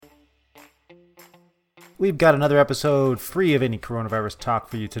We've got another episode free of any coronavirus talk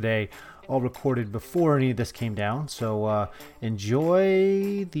for you today, all recorded before any of this came down. So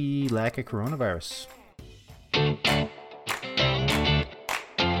enjoy the lack of coronavirus.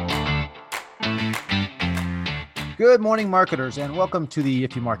 Good morning, marketers, and welcome to the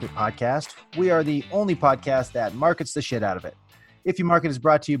If You Market podcast. We are the only podcast that markets the shit out of it. If You Market is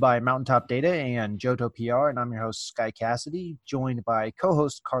brought to you by Mountaintop Data and Johto PR, and I'm your host, Sky Cassidy, joined by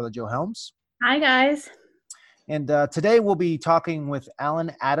co-host Carla Jo Helms. Hi, guys. And today we'll be talking with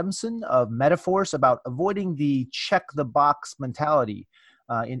Alan Adamson of Metaforce about avoiding the check-the-box mentality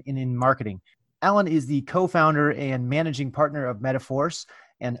in marketing. Alan is the co-founder and managing partner of Metaforce,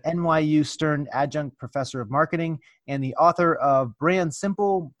 an NYU Stern adjunct professor of marketing, and the author of Brand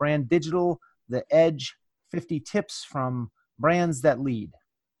Simple, Brand Digital, The Edge, 50 Tips from Brands That Lead.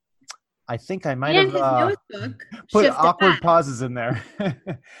 I think I might have put awkward pauses in there.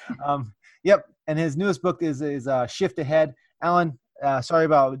 Yep. And his newest book is Shift Ahead. Alan, sorry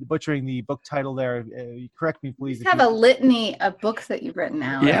about butchering the book title there. Correct me, please. You have a litany of books that you've written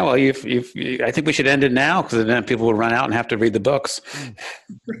now. Yeah, well, I think we should end it now because then people will run out and have to read the books.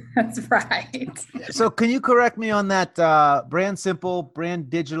 That's right. So can you correct me on that? Brand Simple, Brand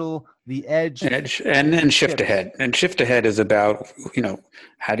Digital, The Edge. And then Shift Ahead. And Shift Ahead is about,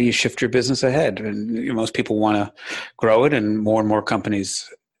 how do you shift your business ahead? And most people want to grow it, and more companies,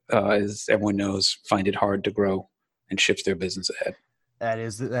 as everyone knows, find it hard to grow and shift their business ahead. That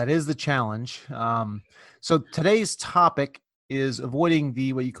is the challenge. So today's topic is avoiding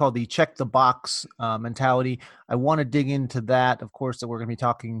what you call the check the box mentality. I want to dig into that. Of course, that we're going to be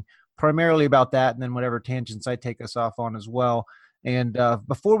talking primarily about that, and then whatever tangents I take us off on as well. And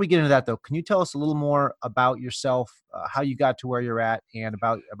before we get into that, though, can you tell us a little more about yourself, how you got to where you're at, and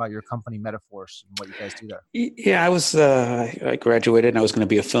about your company Metaforce and what you guys do there? Yeah, I graduated and I was going to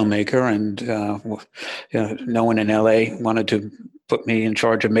be a filmmaker, and no one in LA wanted to put me in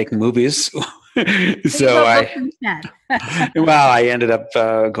charge of making movies. So I ended up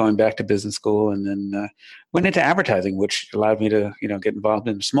going back to business school, and then went into advertising, which allowed me to get involved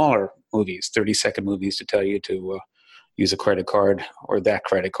in smaller movies, 30-second movies, to tell you to use a credit card or that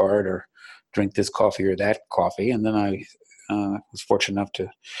credit card, or drink this coffee or that coffee. And then I was fortunate enough to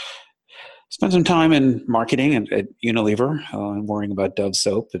spend some time in marketing at Unilever, and worrying about Dove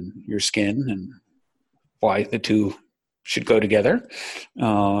soap and your skin and why the two should go together.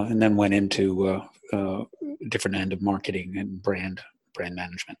 And then went into a different end of marketing and brand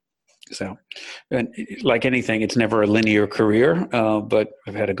management. So, and like anything, it's never a linear career, but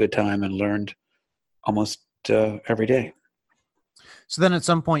I've had a good time and learned almost every day. So then at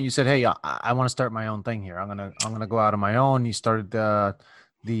some point you said, hey, I want to start my own thing here. I'm going to go out on my own. You started the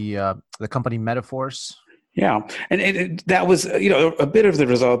company Metaforce. Yeah. And that was, a bit of the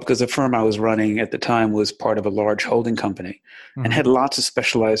result, because the firm I was running at the time was part of a large holding company, mm-hmm. and had lots of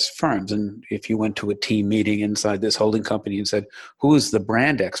specialized firms. And if you went to a team meeting inside this holding company and said, who is the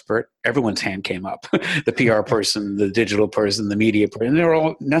brand expert? Everyone's hand came up. The PR person, the digital person, the media person, and they're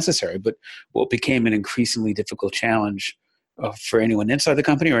all necessary. But what became an increasingly difficult challenge for anyone inside the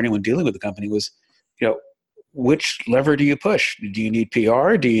company or anyone dealing with the company was, which lever do you push? Do you need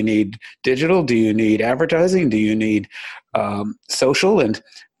PR? Do you need digital? Do you need advertising? Do you need social?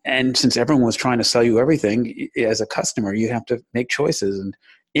 And since everyone was trying to sell you everything, as a customer, you have to make choices, and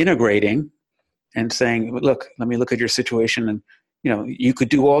integrating and saying, look, let me look at your situation. And, you could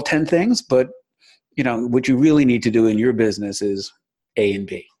do all 10 things, but, what you really need to do in your business is A and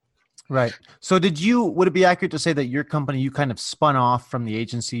B. Right. So would it be accurate to say that your company, you kind of spun off from the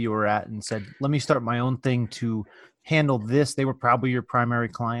agency you were at and said, let me start my own thing to handle this? They were probably your primary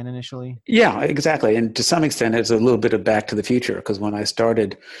client initially? Yeah, exactly. And to some extent, it's a little bit of Back to the Future, because when I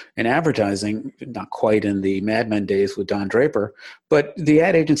started in advertising, not quite in the Mad Men days with Don Draper, but the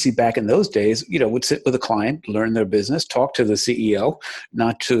ad agency back in those days, would sit with a client, learn their business, talk to the CEO,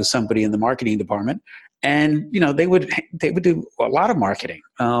 not to somebody in the marketing department. And, they would do a lot of marketing.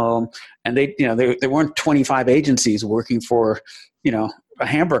 And there weren't 25 agencies working for, a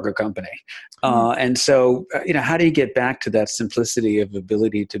hamburger company. And so, how do you get back to that simplicity of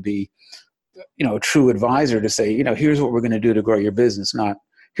ability to be, a true advisor, to say, here's what we're going to do to grow your business, not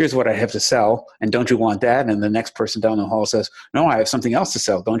here's what I have to sell, and don't you want that? And the next person down the hall says, no, I have something else to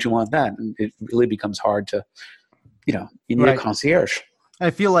sell. Don't you want that? And it really becomes hard to, you need a concierge.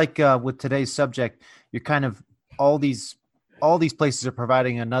 I feel like with today's subject, you're kind of all these places are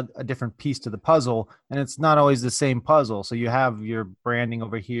providing a different piece to the puzzle, and it's not always the same puzzle. So you have your branding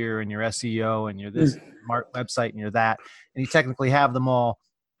over here, and your SEO, and your this website, and your that, and you technically have them all,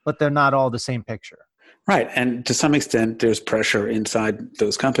 but they're not all the same picture. Right. And to some extent, there's pressure inside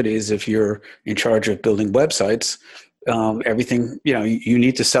those companies. If you're in charge of building websites, everything, you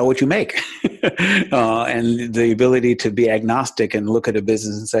need to sell what you make. And the ability to be agnostic and look at a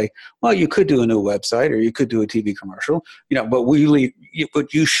business and say, well, you could do a new website or you could do a TV commercial, but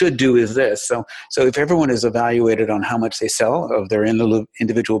what you should do is this. So if everyone is evaluated on how much they sell of their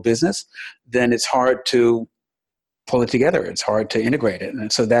individual business, then it's hard to pull it together. It's hard to integrate it.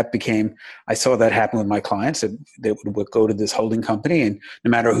 And so I saw that happen with my clients. They would go to this holding company, and no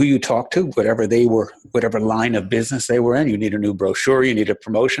matter who you talk to, whatever line of business they were in, you need a new brochure, you need a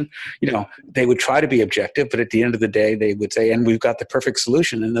promotion, they would try to be objective, but at the end of the day, they would say, and we've got the perfect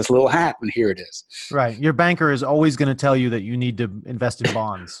solution in this little hat, and here it is. Right. Your banker is always going to tell you that you need to invest in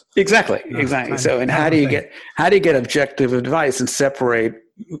bonds. Exactly. So, and how do you get objective advice and separate,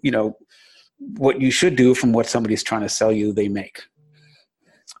 what you should do from what somebody's trying to sell you they make?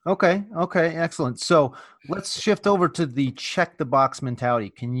 Okay, excellent. So let's shift over to the check the box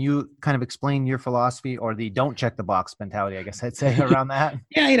mentality. Can you kind of explain your philosophy, or the don't check the box mentality, I guess I'd say, around that?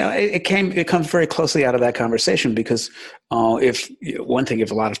 Yeah, it comes very closely out of that conversation, because if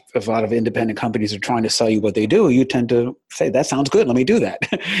a lot of independent companies are trying to sell you what they do, you tend to say, that sounds good, let me do that.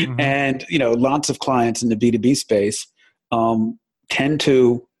 Mm-hmm. And lots of clients in the B2B space tend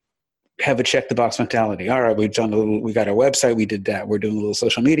to have a check the box mentality. All right, we got our website, we did that. We're doing a little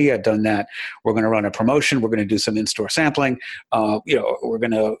social media, I've done that. We're going to run a promotion. We're going to do some in-store sampling. We're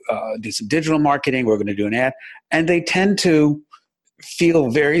going to do some digital marketing. We're going to do an ad. And they tend to feel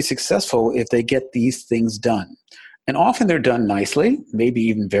very successful if they get these things done. And often they're done nicely, maybe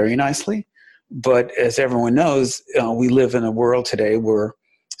even very nicely. But as everyone knows, we live in a world today where,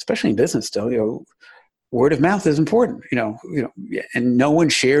 especially in business still, word of mouth is important, and no one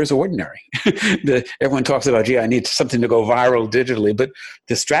shares ordinary. Everyone talks about, I need something to go viral digitally, but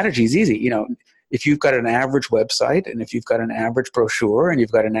the strategy is easy. If you've got an average website, and if you've got an average brochure, and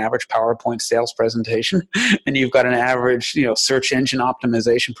you've got an average PowerPoint sales presentation, and you've got an average, search engine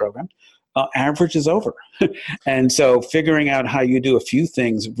optimization program, average is over. And so figuring out how you do a few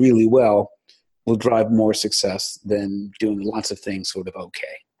things really well will drive more success than doing lots of things sort of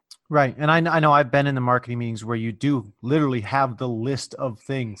okay. Right. And I know I've been in the marketing meetings where you do literally have the list of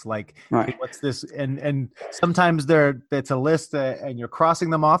things like, right. Hey, what's this? And sometimes it's a list and you're crossing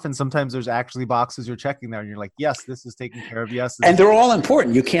them off. And sometimes there's actually boxes you're checking there and you're like, yes, this is taken care of. Yes. And they're all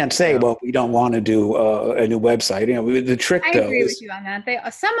important. You can't say, well, we don't want to do a new website. The trick I agree with you on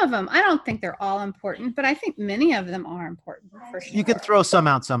that. Some of them, I don't think they're all important, but I think many of them are important for sure. You can throw some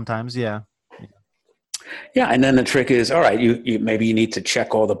out sometimes. Yeah. Yeah, and then the trick is, all right, you maybe you need to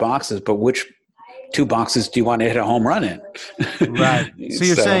check all the boxes, but which two boxes do you want to hit a home run in? Right. So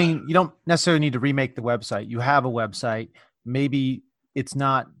you're saying you don't necessarily need to remake the website. You have a website. Maybe it's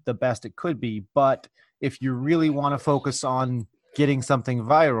not the best it could be, but if you really want to focus on getting something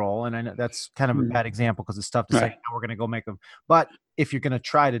viral, and I know that's kind of a bad example because it's tough to say, we're going to go make them. But if you're going to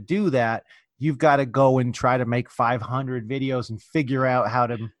try to do that, you've got to go and try to make 500 videos and figure out how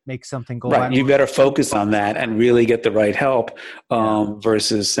to make something go right. You better focus on that and really get the right help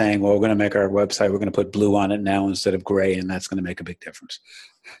versus saying, well, we're going to make our website, we're going to put blue on it now instead of gray, and that's going to make a big difference.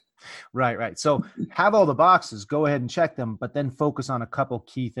 Right. So have all the boxes, go ahead and check them, but then focus on a couple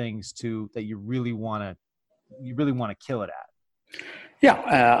key things that you really want to kill it at.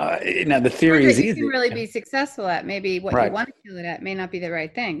 Yeah. Now the theory is easy. You can really be successful at. Maybe what you want to kill it at may not be the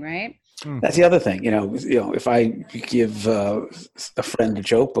right thing, right? That's the other thing. If I give a friend a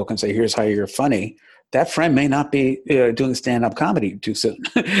joke book and say, here's how you're funny, that friend may not be doing stand-up comedy too soon.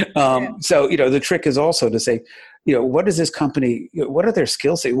 So, the trick is also to say, what is this company, what are their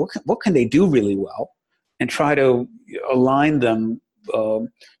skill sets? What can they do really well? And try to align them,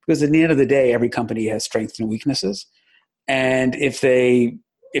 because at the end of the day, every company has strengths and weaknesses. And if they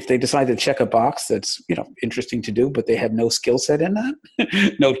decide to check a box that's, interesting to do, but they have no skill set in that,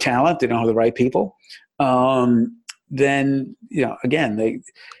 no talent, they don't have the right people, then, again,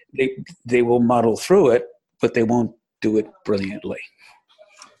 they will muddle through it, but they won't do it brilliantly.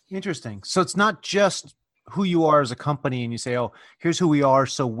 Interesting. So it's not just who you are as a company and you say, oh, here's who we are,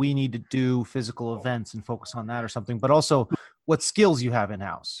 so we need to do physical events and focus on that or something, but also what skills you have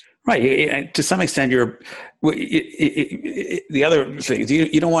in-house. Right. To some extent, the other thing is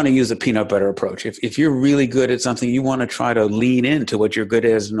you don't want to use a peanut butter approach. If you're really good at something, you want to try to lean into what you're good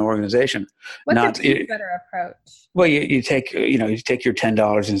at as an organization. What's a peanut butter approach? Well, you take your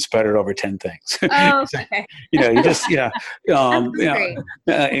 $10 and spread it over 10 things. Oh, okay. You just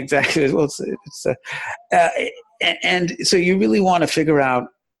exactly. Well, and so you really want to figure out,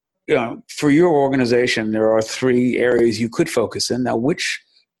 for your organization, there are 3 areas you could focus in. Now, which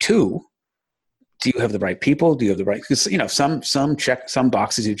 2 do you have the right people? Do you have the right, because, some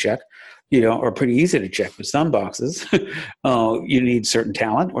boxes you check, are pretty easy to check, but some boxes, you need certain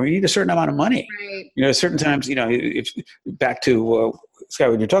talent or you need a certain amount of money. Right. Certain times, if back to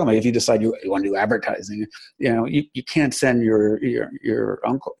Scott, what you're talking about, if you decide you want to do advertising, you can't send your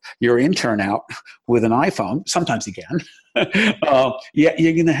intern out with an iPhone. Sometimes you can.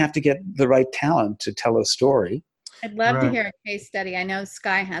 You're going to have to get the right talent to tell a story. I'd love to hear a case study. I know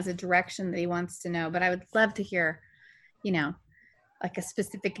Sky has a direction that he wants to know, but I would love to hear, like a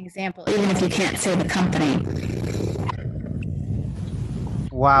specific example, even if you can't say the company.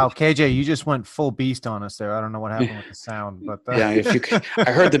 Wow, KJ, you just went full beast on us there. I don't know what happened with the sound, but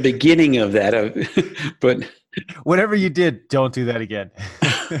I heard the beginning of that, but whatever you did, don't do that again.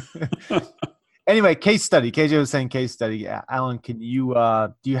 Anyway, case study. KJ was saying case study. Alan, can you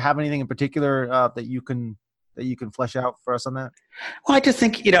do you have anything in particular that you can flesh out for us on that? Well, I just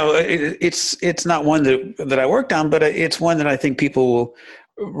think it's not one that I worked on, but it's one that I think people will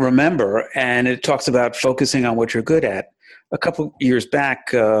remember, and it talks about focusing on what you're good at. A couple years back,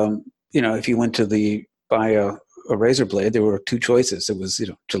 if you went to buy a razor blade, there were two choices. It was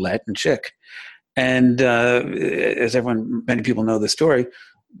Gillette and Schick, and as many people know the story,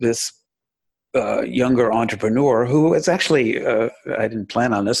 this younger entrepreneur who was actually I didn't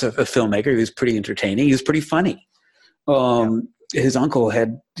plan on this, a filmmaker. He was pretty entertaining. He was pretty funny. His uncle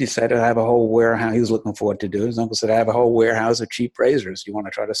had decided to have a whole warehouse. He was looking for what to do. His uncle said, "I have a whole warehouse of cheap razors. Do you want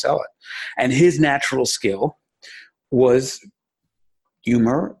to try to sell it?" And his natural skill was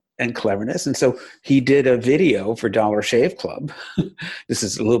humor and cleverness. And so he did a video for Dollar Shave Club. This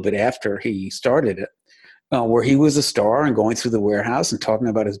is a little bit after he started it, where he was a star and going through the warehouse and talking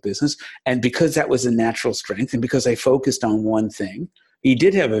about his business. And because that was a natural strength, and because I focused on one thing, he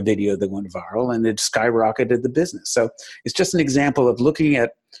did have a video that went viral and it skyrocketed the business. So it's just an example of looking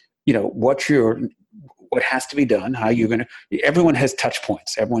at, what has to be done, how you're going to, everyone has touch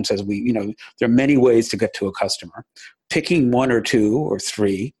points. Everyone says there are many ways to get to a customer. Picking one or two or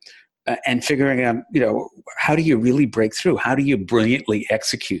three and figuring out, how do you really break through? How do you brilliantly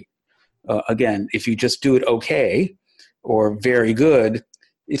execute? Again, if you just do it okay or very good,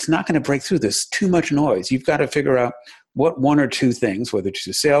 it's not going to break through. There's too much noise. You've got to figure out what one or two things, whether it's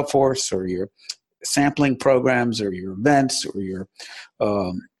your sales force or your sampling programs or your events or your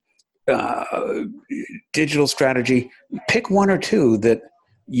digital strategy, pick one or two that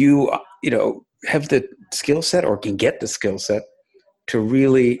you have the skill set or can get the skill set to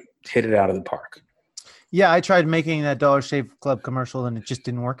really hit it out of the park. Yeah, I tried making that Dollar Shave Club commercial and it just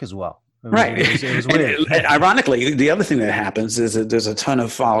didn't work as well. It was weird. And ironically, the other thing that happens is that there's a ton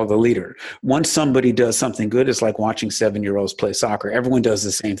of follow the leader. Once somebody does something good, it's like watching 7-year-olds play soccer. Everyone does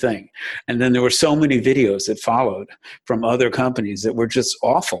the same thing. And then there were so many videos that followed from other companies that were just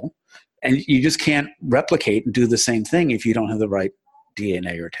awful. And you just can't replicate and do the same thing if you don't have the right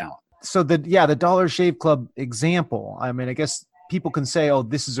DNA or talent. So the Dollar Shave Club example, I mean, I guess people can say, oh,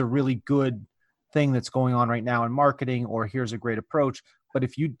 this is a really good thing that's going on right now in marketing, or here's a great approach. But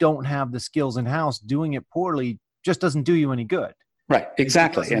if you don't have the skills in-house, doing it poorly just doesn't do you any good. Right,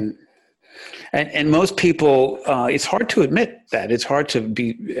 exactly. And most people, it's hard to admit that. It's hard to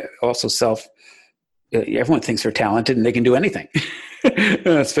be also everyone thinks they're talented and they can do anything,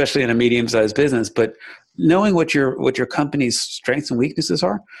 especially in a medium-sized business. But knowing what your company's strengths and weaknesses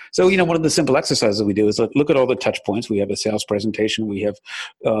are. So, one of the simple exercises we do is look at all the touch points. We have a sales presentation. We have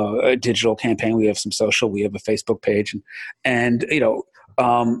a digital campaign. We have some social. We have a Facebook page. And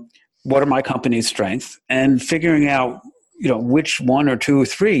what are my company's strengths? And figuring out, which one or two or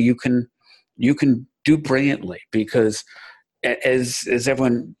three you can do brilliantly. Because as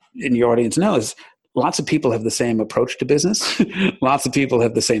everyone in your audience knows, lots of people have the same approach to business. Lots of people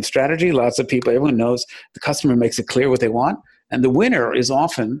have the same strategy. Everyone knows the customer makes it clear what they want. And the winner is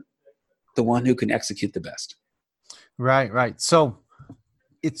often the one who can execute the best. Right. So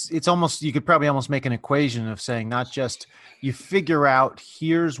it's almost, you could probably almost make an equation of saying, not just you figure out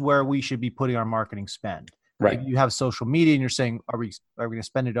here's where we should be putting our marketing spend. Right. If you have social media and you're saying, are we going to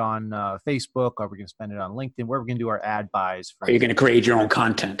spend it on Facebook? Are we going to spend it on LinkedIn? Where are we going to do our ad buys? Are you going to create your own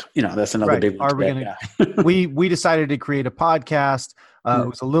content? That's another big one. Are we going to? We decided to create a podcast. It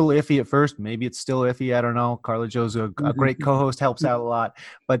was a little iffy at first. Maybe it's still iffy. I don't know. Carla Jo's a great co-host, helps out a lot.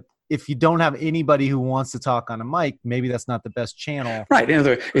 But if you don't have anybody who wants to talk on a mic, maybe that's not the best channel. Right.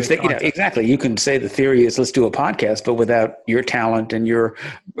 Exactly. You can say the theory is let's do a podcast, but without your talent and your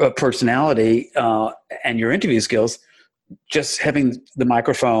personality and your interview skills, just having the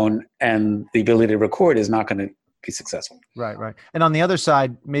microphone and the ability to record is not going to be successful. Right. And on the other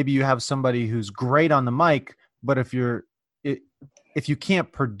side, maybe you have somebody who's great on the mic, but if if you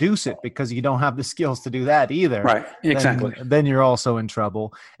can't produce it because you don't have the skills to do that either, Right. Exactly. then you're also in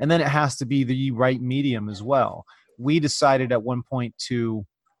trouble. And then it has to be the right medium as well. We decided at one point to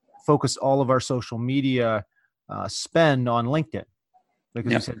focus all of our social media spend on LinkedIn,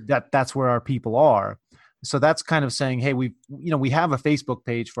 because we said that's where our people are. So that's kind of saying, hey, we have a Facebook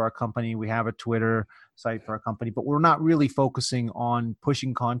page for our company, we have a Twitter site for our company, but we're not really focusing on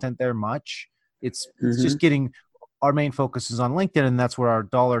pushing content there much. It's just getting, our main focus is on LinkedIn, and that's where our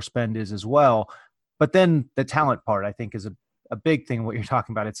dollar spend is as well. But then the talent part, I think, is a big thing. What you're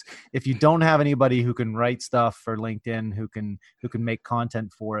talking about, it's if you don't have anybody who can write stuff for LinkedIn, who can make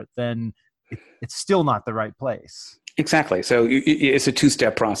content for it, then it's still not the right place. Exactly. So it's a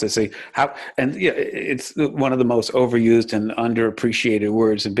two-step process. It's one of the most overused and underappreciated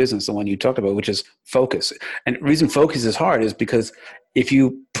words in business, the one you talked about, which is focus. And the reason focus is hard is because if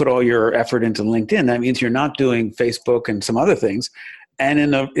you put all your effort into LinkedIn, that means you're not doing Facebook and some other things. And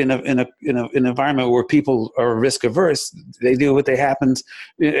in an environment where people are risk averse, they do what they happens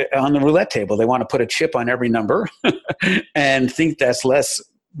on the roulette table. They want to put a chip on every number and think that's less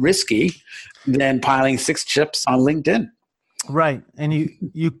risky than piling 6 chips on LinkedIn. Right. And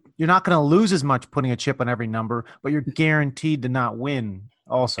you're not going to lose as much putting a chip on every number, but you're guaranteed to not win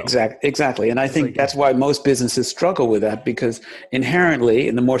also. Exactly. And I think that's why most businesses struggle with that, because inherently,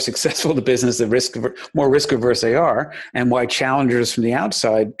 and the more successful the business, the more risk averse they are, and why challengers from the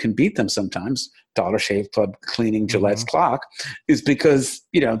outside can beat them sometimes. Dollar Shave Club cleaning Gillette's clock is because,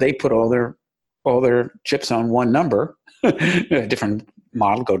 they put all their chips on one number, a different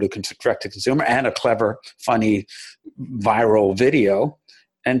model, go to direct to consumer, and a clever, funny, viral video.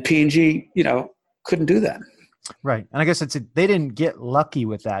 And P&G, couldn't do that. Right. And I guess they didn't get lucky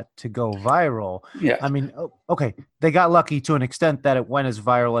with that to go viral. Yeah. I mean, okay, they got lucky to an extent that it went as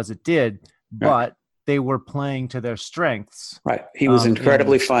viral as it did, but they were playing to their strengths. Right. He was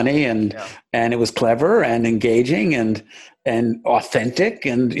incredibly funny, and it was clever and engaging and authentic,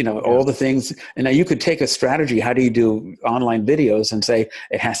 and all the things. And now you could take a strategy. How do you do online videos and say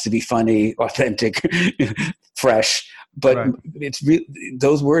it has to be funny, authentic, fresh? But it's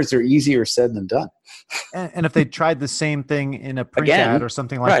those words are easier said than done. And if they tried the same thing in a print ad or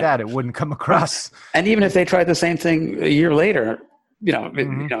something like that, it wouldn't come across. And even if they tried the same thing a year later,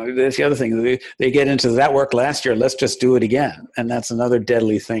 that's the other thing. They get into that worked last year. Let's just do it again, and that's another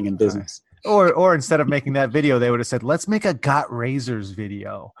deadly thing in business. Or instead of making that video, they would have said, "Let's make a Got Razors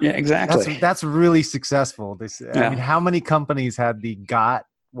video." Yeah, exactly. That's really successful. I mean, how many companies had the Got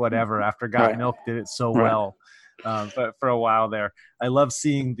whatever after Got Milk did it so well? But for a while there, I love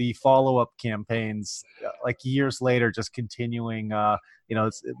seeing the follow-up campaigns like years later, just continuing.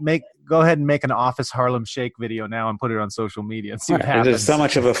 Go ahead and make an Office Harlem Shake video now and put it on social media and see what happens. There's so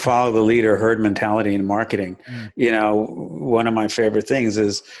much of a follow the leader, herd mentality in marketing. One of my favorite things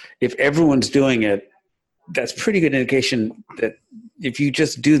is if everyone's doing it, that's pretty good indication that if you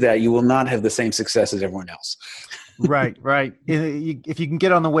just do that, you will not have the same success as everyone else. Right. If you can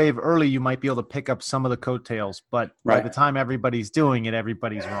get on the wave early, you might be able to pick up some of the coattails. But by the time everybody's doing it,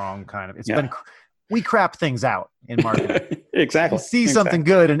 everybody's wrong. Kind of. We crap things out in marketing. Exactly. You see something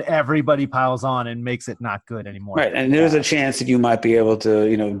good, and everybody piles on and makes it not good anymore. Right, and there's a chance that you might be able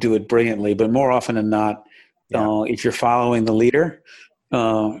to, do it brilliantly. But more often than not, if you're following the leader,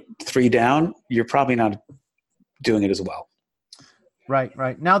 3 down, you're probably not doing it as well.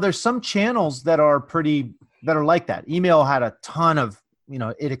 Right. Now, there's some channels that are like that. Email had a ton of,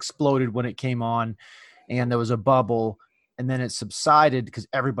 it exploded when it came on, and there was a bubble, and then it subsided because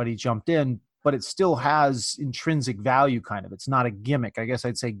everybody jumped in, but it still has intrinsic value kind of. It's not a gimmick. I guess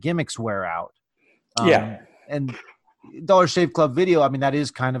I'd say gimmicks wear out. And Dollar Shave Club video, I mean, that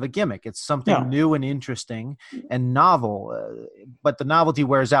is kind of a gimmick. It's something new and interesting and novel, but the novelty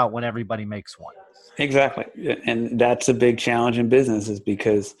wears out when everybody makes one. Exactly. And that's a big challenge in business, is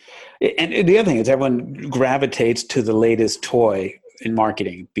because, and the other thing is everyone gravitates to the latest toy in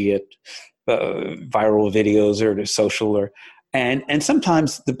marketing, be it viral videos or social and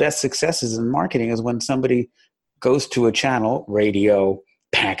sometimes the best successes in marketing is when somebody goes to a channel, radio,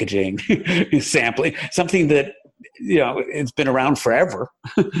 packaging, sampling, something that, it's been around forever,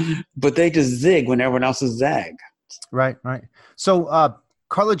 but they just zig when everyone else is zag. Right. So,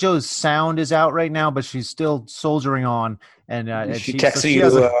 Carla Joe's sound is out right now, but she's still soldiering on. And she texting you.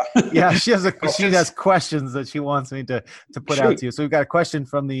 She has questions that she wants me to put out to you. So we've got a question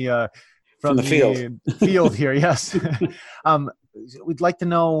from the field here. Yes. We'd like to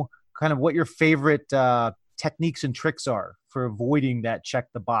know kind of what your favorite techniques and tricks are for avoiding that check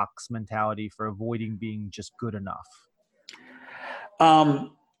the box mentality, for avoiding being just good enough.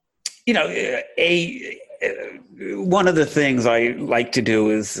 One of the things I like to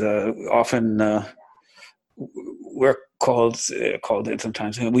do is often we're called it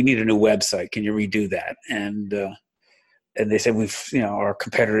sometimes. We need a new website. Can you redo that? And they said our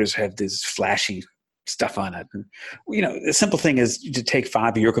competitors have this flashy stuff on it. And the simple thing is to take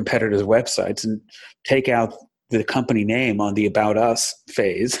 5 of your competitors' websites and take out the company name on the About Us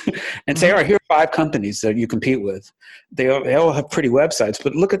phase and say, all right, here are 5 companies that you compete with. They all have pretty websites,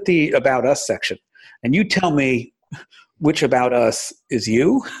 but look at the About Us section and you tell me which About Us is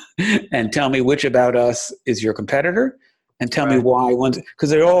you and tell me which About Us is your competitor and tell me why one's, because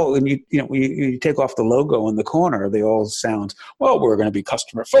they're all, when you take off the logo in the corner, they all sound, well, we're going to be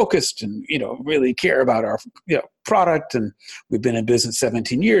customer focused and, really care about our, product. And we've been in business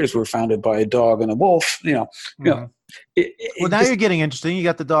 17 years. We're founded by a dog and a wolf, Well, now you're getting interesting. You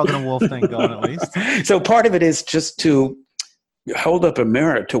got the dog and a wolf thing going at least. So part of it is just to hold up a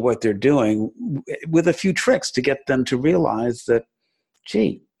mirror to what they're doing with a few tricks to get them to realize that,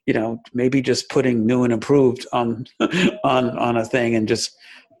 gee, maybe just putting new and improved on a thing and just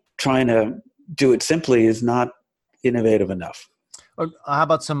trying to do it simply is not innovative enough. Or how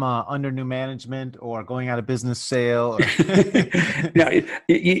about some under new management or going out of business sale?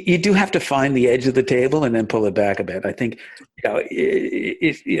 You do have to find the edge of the table and then pull it back a bit. I think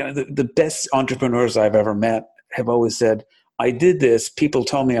the best entrepreneurs I've ever met have always said, I did this. People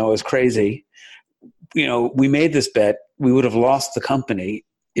told me I was crazy. We made this bet. We would have lost the company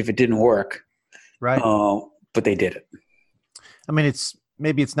if it didn't work. Right. But they did it. I mean,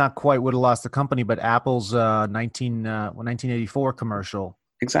 maybe it's not quite would have lost the company, but Apple's 1984 commercial.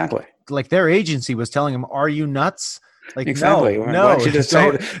 Exactly. Like their agency was telling them, are you nuts? Like, exactly. No. Why don't you just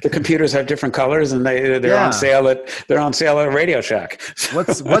say the computers have different colors and they're on sale at Radio Shack.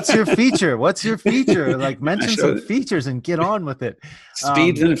 What's your feature? What's your feature? Like mention some features and get on with it.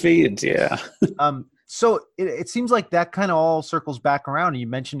 Speeds and feeds. Yeah. So it seems like that kind of all circles back around. And you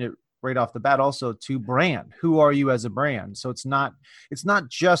mentioned it right off the bat also to brand. Who are you as a brand? So it's not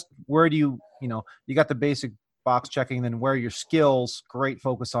just where do you got the basic box checking, then where are your skills, great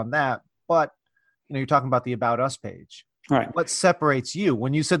focus on that. But you're talking about the About Us page. Right. What separates you?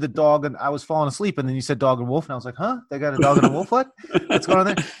 When you said the dog and I was falling asleep and then you said dog and wolf and I was like, huh? They got a dog and a wolf? What? What's going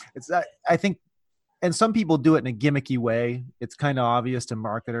on there? I think, and some people do it in a gimmicky way. It's kind of obvious to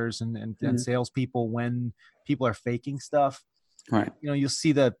marketers and salespeople when people are faking stuff. Right. You'll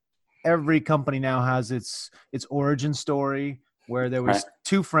see that every company now has its origin story where there was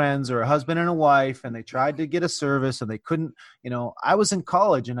 2 friends or a husband and a wife and they tried to get a service and they couldn't, I was in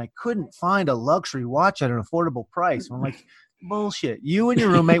college and I couldn't find a luxury watch at an affordable price. And I'm like, bullshit. You and your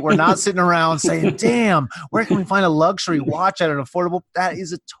roommate were not sitting around saying, damn, where can we find a luxury watch at an affordable? That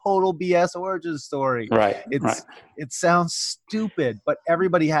is a total BS origin story. Right. It sounds stupid, but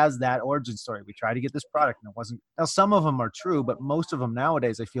everybody has that origin story. We try to get this product and it wasn't. Now, some of them are true, but most of them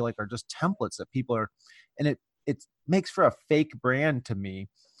nowadays I feel like are just templates that people are, and it makes for a fake brand to me,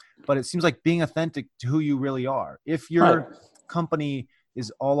 but it seems like being authentic to who you really are. If your company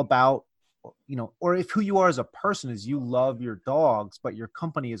is all about, or if who you are as a person is you love your dogs, but your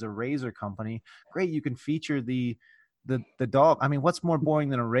company is a razor company, great. You can feature the dog. I mean, what's more boring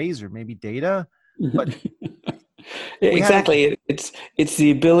than a razor? Maybe data, but exactly. It's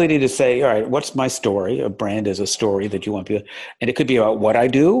the ability to say, all right, what's my story? A brand is a story that you want people, and it could be about what I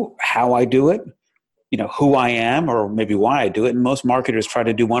do, how I do it, who I am, or maybe why I do it. And most marketers try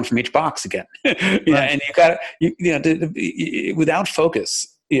to do one from each box again. And without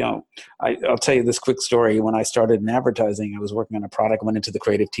focus. I'll tell you this quick story. When I started in advertising, I was working on a product, went into the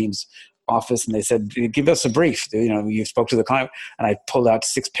creative team's office and they said, give us a brief. You spoke to the client, and I pulled out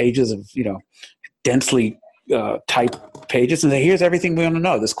 6 pages of, densely typed pages and say, here's everything we want to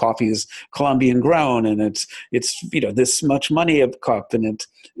know. This coffee is Colombian grown and it's this much money a cup and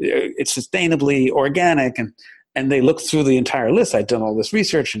it's sustainably organic. And they looked through the entire list. I'd done all this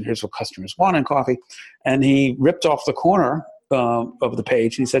research and here's what customers want in coffee. And he ripped off the corner of the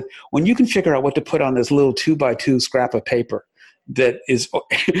page and he said, when you can figure out what to put on this little 2x2 scrap of paper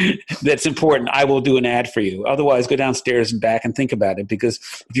that's important, I will do an ad for you. Otherwise, go downstairs and back and think about it, because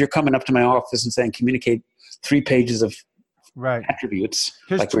if you're coming up to my office and saying communicate 3 pages of attributes,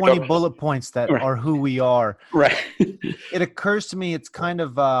 here's like 20 bullet points that are who we are, it occurs to me it's kind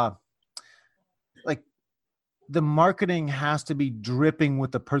of like the marketing has to be dripping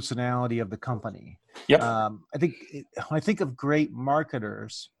with the personality of the company. I think when I think of great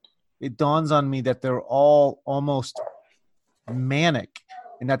marketers, it dawns on me that they're all almost manic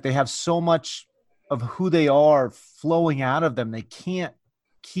and that they have so much of who they are flowing out of them. They can't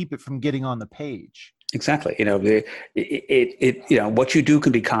keep it from getting on the page. Exactly. What you do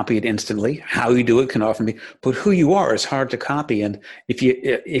can be copied instantly. How you do it can often be, but who you are is hard to copy. And if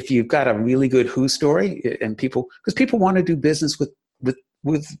you've got a really good who story, and because people want to do business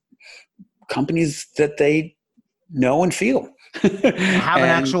with companies that they know and feel. Have an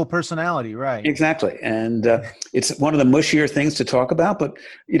actual personality, right? Exactly. And it's one of the mushier things to talk about. But,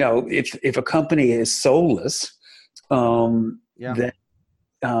 if a company is soulless, then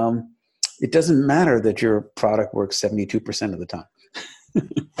it doesn't matter that your product works 72% of the time.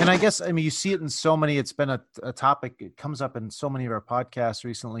 And I guess, you see it in so many, it's been a topic, it comes up in so many of our podcasts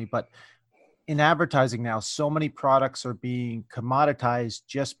recently, but in advertising now, so many products are being commoditized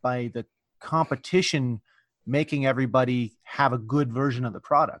just by the competition making everybody have a good version of the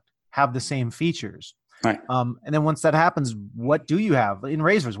product, have the same features. Right. And then once that happens, what do you have in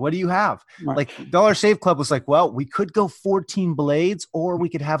razors? What do you have? Right. Like Dollar Shave Club was like, well, we could go 14 blades, or we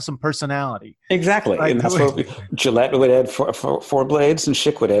could have some personality. Exactly. Right? And that's what Gillette would add four blades, and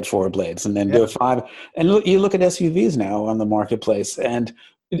Schick would add 4 blades, and then do 5. And you look at SUVs now on the marketplace, and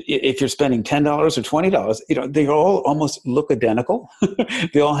if you're spending $10 or $20, they all almost look identical.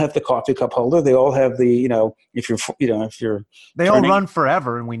 They all have the coffee cup holder. They all have the, they all run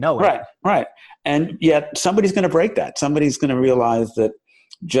forever, and we know it. Right. And yet somebody's going to break that. Somebody's going to realize that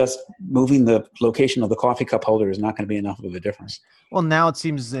just moving the location of the coffee cup holder is not going to be enough of a difference. Well, now it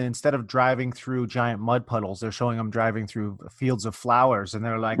seems that instead of driving through giant mud puddles, they're showing them driving through fields of flowers, and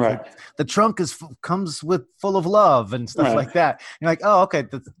they're like, the trunk comes with full of love and stuff like that. And you're like, oh, okay,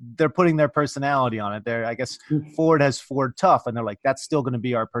 they're putting their personality on it. There, I guess Ford has Ford Tough, and they're like, that's still going to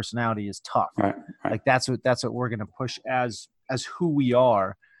be our personality is tough. Right. Like that's what we're going to push as who we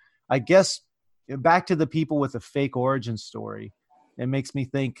are. I guess back to the people with a fake origin story. It makes me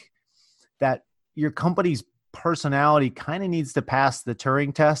think that your company's personality kind of needs to pass the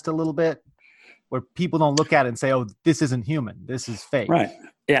Turing test a little bit, where people don't look at it and say, oh, this isn't human, this is fake. Right.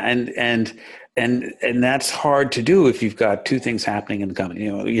 Yeah. And that's hard to do if you've got two things happening in the company.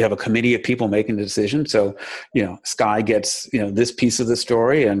 You have a committee of people making the decision. So, Sky gets, this piece of the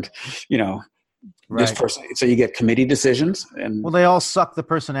story, and, this person. So you get committee decisions, and they all suck the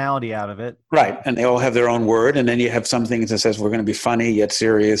personality out of it. Right. And they all have their own word. And then you have some things that says we're going to be funny, yet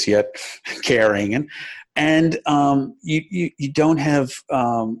serious, yet caring. And you don't have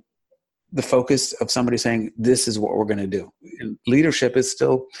the focus of somebody saying, this is what we're going to do. And leadership is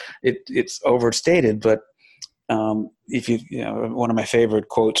still, it's overstated, but if one of my favorite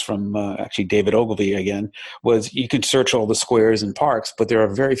quotes from actually David Ogilvy again was, you can search all the squares and parks, but there are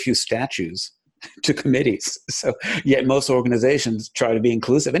very few statues to committees. So yet most organizations try to be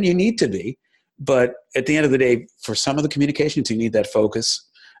inclusive, and you need to be, but at the end of the day, for some of the communications, you need that focus.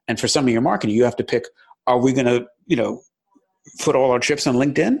 And for some of your marketing, you have to pick, are we going to, put all our chips on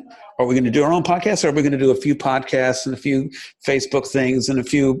LinkedIn? Are we going to do our own podcast? Or are we going to do a few podcasts and a few Facebook things and a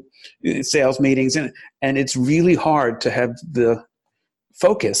few sales meetings? And it's really hard to have the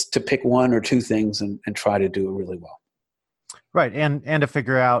focus to pick one or two things and try to do it really well. Right. And to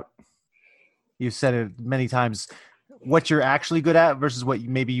figure out, you said it many times, what you're actually good at versus what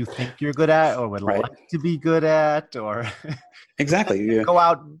maybe you think you're good at or would like to be good at, or exactly. Yeah.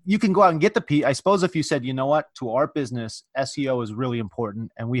 You can go out and get the I suppose if you said, you know what, to our business, SEO is really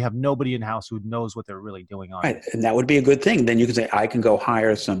important, and we have nobody in-house who knows what they're really doing on it. Right. And that would be a good thing. Then you can say, I can go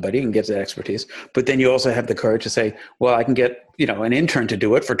hire somebody and get that expertise. But then you also have the courage to say, well, I can get, an intern to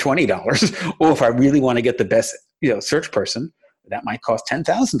do it for $20. Or if I really want to get the best, search person, that might cost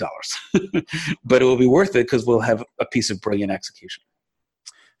 $10,000, but it will be worth it because we'll have a piece of brilliant execution.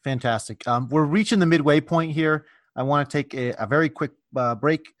 Fantastic. We're reaching the midway point here. I want to take a very quick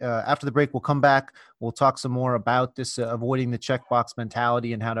break. After the break, we'll come back. We'll talk some more about this avoiding the checkbox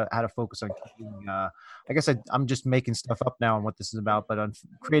mentality and how to focus on keeping, I guess I'm just making stuff up now on what this is about, but on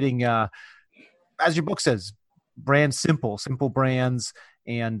creating, as your book says, brand simple brands,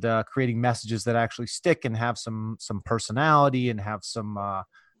 and creating messages that actually stick and have some personality and have some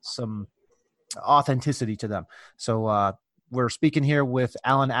authenticity to them. So we're speaking here with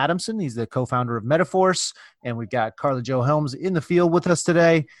Alan Adamson. He's the co-founder of Metaforce, and we've got Carla Jo Helms in the field with us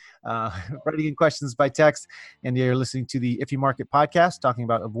today, writing in questions by text. And you're listening to the If You Market podcast, talking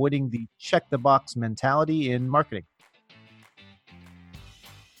about avoiding the check the box mentality in marketing.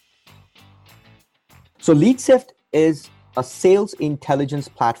 So LeadSift is a sales intelligence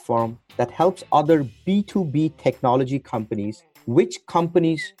platform that helps other B2B technology companies, which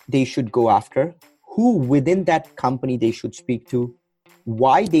companies they should go after, who within that company they should speak to,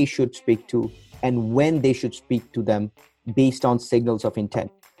 why they should speak to, and when they should speak to them based on signals of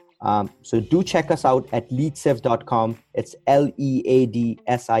intent. So do check us out at leadsift.com. It's LEADSIFT.com.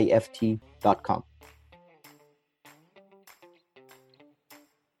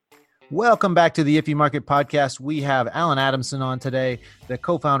 Welcome back to the If You Market podcast. We have Alan Adamson on today, the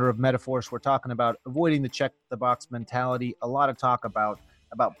co-founder of Metaforce. We're talking about avoiding the check the box mentality. A lot of talk about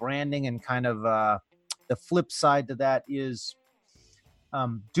branding, and kind of the flip side to that is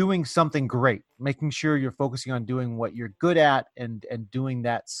doing something great, making sure you're focusing on doing what you're good at and doing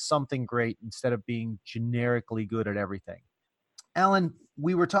that something great instead of being generically good at everything. Alan,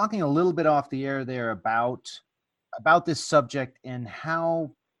 we were talking a little bit off the air there about this subject and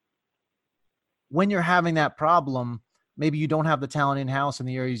how when you're having that problem, maybe you don't have the talent in-house in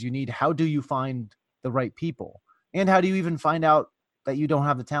the areas you need. How do you find the right people? And how do you even find out that you don't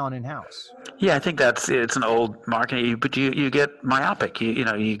have the talent in-house? Yeah, I think it's an old marketing, but you get myopic.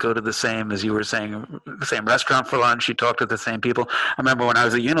 You go to the same, as you were saying, the same restaurant for lunch. You talk to the same people. I remember when I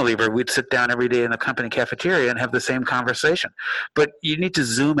was at Unilever, we'd sit down every day in the company cafeteria and have the same conversation. But you need to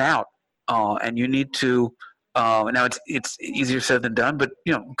zoom out, and you need to. Now it's easier said than done, but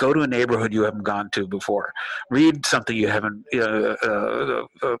go to a neighborhood you haven't gone to before. Read something you haven't, a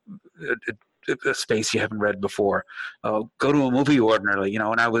space you haven't read before. Go to a movie ordinarily,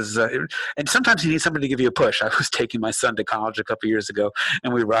 and I was, and sometimes you need somebody to give you a push. I was taking my son to college a couple of years ago,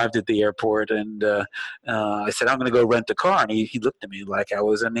 and we arrived at the airport, and I said, I'm going to go rent a car. And he looked at me like I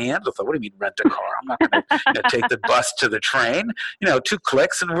was a Neanderthal. What do you mean rent a car? I'm not going to take the bus to the train. 2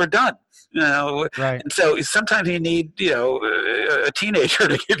 clicks and we're done. Right. And so sometimes you need, a teenager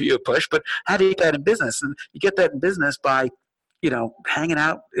to give you a push, but how do you get that in business? And you get that in business by, hanging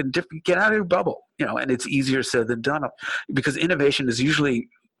out and get out of your bubble, and it's easier said than done, because innovation is usually,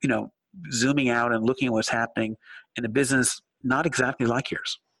 zooming out and looking at what's happening in a business not exactly like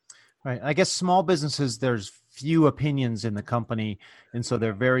yours. Right. I guess small businesses, there's few opinions in the company, and so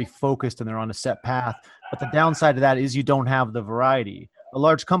they're very focused and they're on a set path. But the downside of that is you don't have the variety. A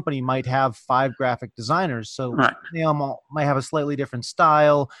large company might have 5 graphic designers, so right. They all might have a slightly different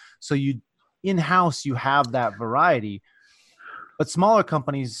style. So in-house, you have that variety. But smaller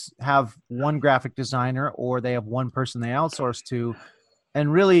companies have one graphic designer, or they have one person they outsource to.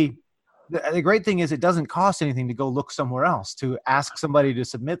 And really, the great thing is it doesn't cost anything to go look somewhere else, to ask somebody to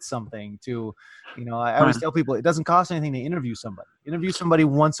submit something, to, I always tell people it doesn't cost anything to interview somebody. Interview somebody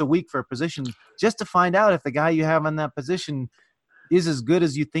once a week for a position, just to find out if the guy you have in that position is as good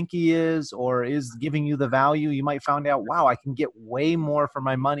as you think he is, or is giving you the value. You might find out, wow, I can get way more for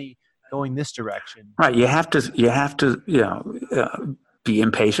my money going this direction. Right. You have to be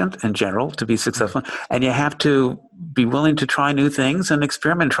impatient in general to be successful, and you have to be willing to try new things and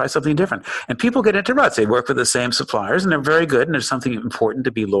experiment and try something different. And people get into ruts. They work with the same suppliers, and they're very good, and there's something important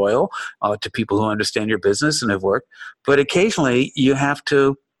to be loyal to people who understand your business and have worked. But occasionally you have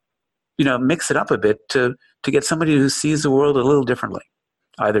to, mix it up a bit to get somebody who sees the world a little differently,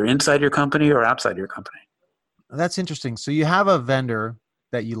 either inside your company or outside your company. That's interesting. So you have a vendor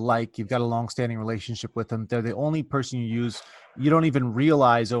that you like, you've got a long-standing relationship with them. They're the only person you use. You don't even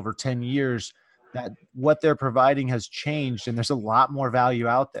realize over 10 years that what they're providing has changed, and there's a lot more value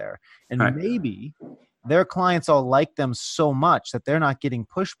out there. And right. Maybe their clients all like them so much that they're not getting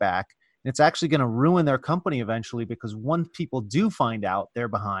pushback. And it's actually going to ruin their company eventually, because once people do find out they're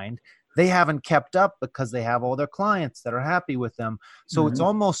behind, they haven't kept up because they have all their clients that are happy with them. So it's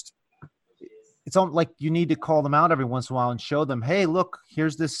almost like you need to call them out every once in a while and show them, hey, look,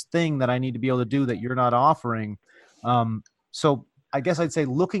 here's this thing that I need to be able to do that you're not offering. So I guess I'd say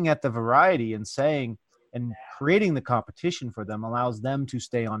looking at the variety and saying and creating the competition for them allows them to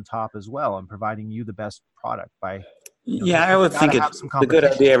stay on top as well, and providing you the best product by. I would think it's a good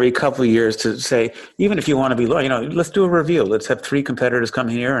idea every couple of years to say, even if you want to be loyal, let's do a review. Let's have 3 competitors come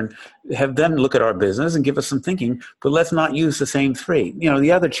here and have them look at our business and give us some thinking, but let's not use the same 3.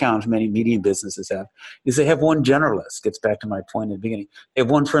 The other challenge many medium businesses have is they have one generalist. Gets back to my point in the beginning. They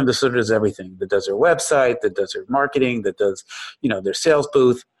have one firm that sort of does everything, that does their website, that does their marketing, that does, their sales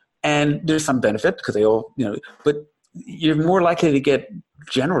booth. And there's some benefit because they all, but you're more likely to get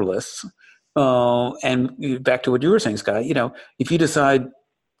generalists. And back to what you were saying, Scott, if you decide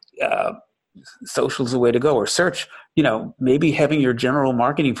social is the way to go, or search, maybe having your general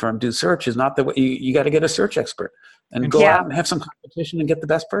marketing firm do search is not the way. You got to get a search expert and go out and have some competition and get the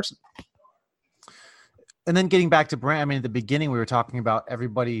best person. And then getting back to brand, at the beginning we were talking about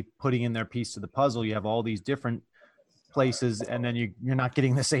everybody putting in their piece to the puzzle. You have all these different places, and then you're not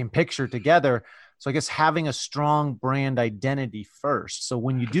getting the same picture together. So I guess having a strong brand identity first. So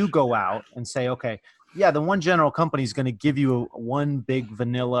when you do go out and say, okay, yeah, the one general company is going to give you one big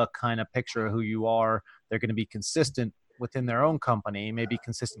vanilla kind of picture of who you are. They're going to be consistent within their own company, maybe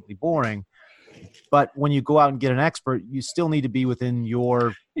consistently boring. But when you go out and get an expert, you still need to be within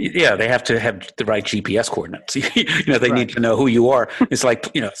your. Yeah, they have to have the right GPS coordinates. They need Right. to know who you are. It's like,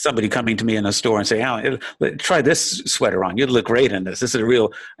 somebody coming to me in a store and say, Alan, try this sweater on. You'd look great in this. This is a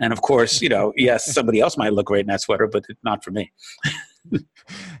real. And of course, yes, somebody else might look great in that sweater, but not for me.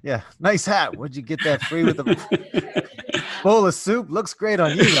 Yeah. Nice hat. Would you get that free with a bowl of soup? Looks great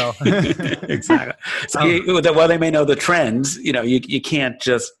on you, though. Exactly. So while they may know the trends, you can't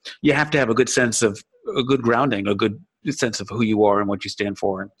just, you have to have a good sense of a good grounding, a good sense of who you are and what you stand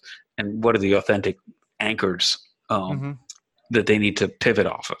for, and what are the authentic anchors that they need to pivot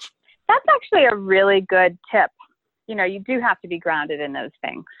off of. That's actually a really good tip. You do have to be grounded in those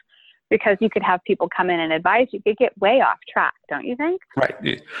things, because you could have people come in and advise you. Could get way off track, don't you think? Right.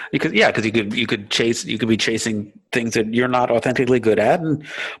 Because you could be chasing things that you're not authentically good at.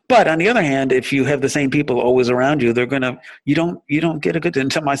 But on the other hand, if you have the same people always around you, you don't get a good.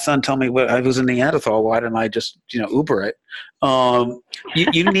 Until my son told me I was in Neanderthal, why didn't I just Uber it?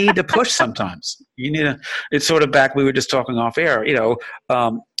 You need to push sometimes. It's sort of back. We were just talking off air.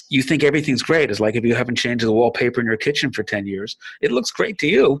 You think everything's great. It's like if you haven't changed the wallpaper in your kitchen for 10 years, it looks great to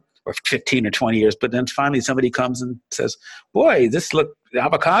you. Or 15 or 20 years, but then finally somebody comes and says, boy, the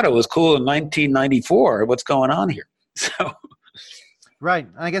avocado was cool in 1994. What's going on here? So, right.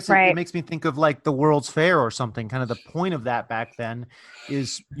 I guess it makes me think of like the World's Fair or something. Kind of the point of that back then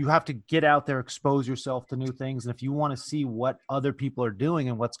is you have to get out there, expose yourself to new things. And if you want to see what other people are doing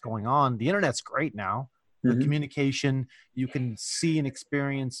and what's going on, the internet's great now. The communication, you can see and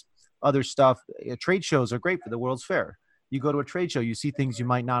experience other stuff. Trade shows are great for the World's Fair. You go to a trade show, you see things you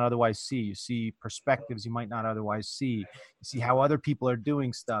might not otherwise see. You see perspectives you might not otherwise see. You see how other people are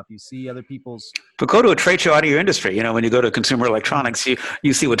doing stuff. You see other people's. But go to a trade show out of your industry. When you go to consumer electronics,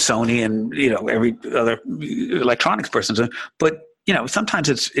 you see what Sony and every other electronics person's doing. But sometimes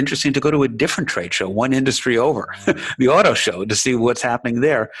it's interesting to go to a different trade show, one industry over, the auto show, to see what's happening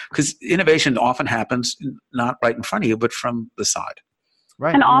there. Because innovation often happens not right in front of you, but from the side.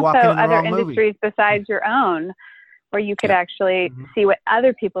 Right. And also other industries besides your own, where you could actually see what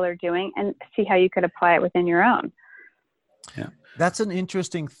other people are doing and see how you could apply it within your own. Yeah. That's an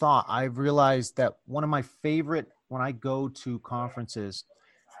interesting thought. I've realized that one of my favorite, when I go to conferences,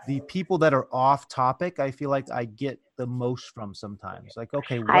 the people that are off topic, I feel like I get the most from sometimes. Like,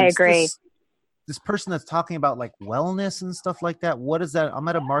 okay, I agree. This person that's talking about like wellness and stuff like that. What is that? I'm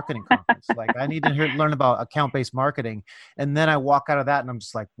at a marketing conference. Like I need to learn about account-based marketing. And then I walk out of that and I'm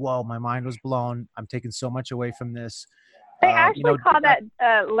just like, whoa, my mind was blown. I'm taking so much away from this. They actually call that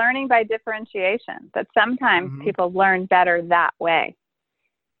learning by differentiation, that sometimes people learn better that way.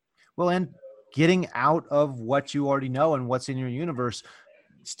 Well, and getting out of what you already know and what's in your universe.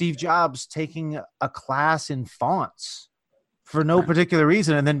 Steve Jobs taking a class in fonts for no particular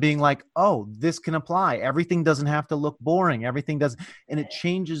reason, and then being like, oh, this can apply. Everything doesn't have to look boring. Everything does. And it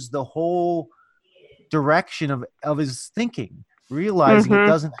changes the whole direction of his thinking, realizing it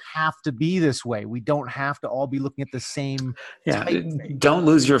doesn't have to be this way. We don't have to all be looking at the same. Yeah. Don't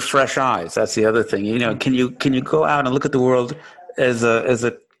lose your fresh eyes. That's the other thing. Can you go out and look at the world as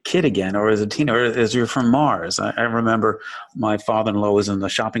a kid again, or as a teen, or as you're from Mars? I remember my father-in-law was in the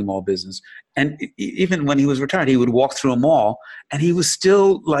shopping mall business, and even when he was retired, he would walk through a mall and he was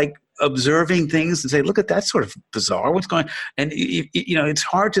still like observing things and say, look at that, sort of bizarre, what's going on? And it's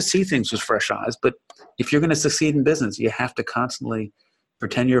hard to see things with fresh eyes, but if you're going to succeed in business, you have to constantly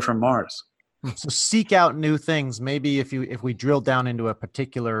pretend you're from Mars. So seek out new things. Maybe if we drill down into a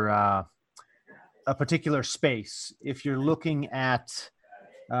particular space, if you're looking at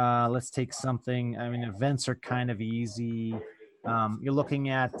let's take something. I mean, events are kind of easy. You're looking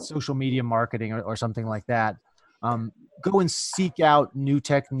at social media marketing or something like that. Go and seek out new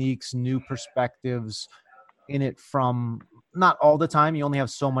techniques, new perspectives in it from not all the time. You only have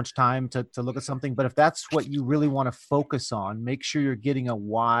so much time to look at something. But if that's what you really want to focus on, make sure you're getting a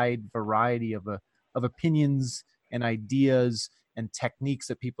wide variety of opinions and ideas and techniques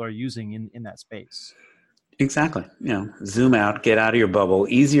that people are using in that space. Exactly. Zoom out, get out of your bubble.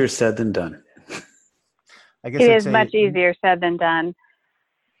 Easier said than done. I guess it is much easier said than done.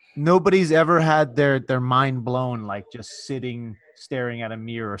 Nobody's ever had their mind blown, like just sitting, staring at a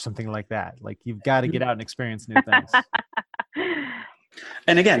mirror or something like that. Like you've got to get out and experience new things.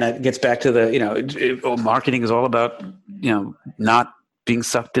 And again, that gets back to marketing is all about, not being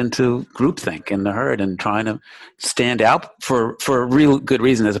sucked into groupthink in the herd and trying to stand out for a real good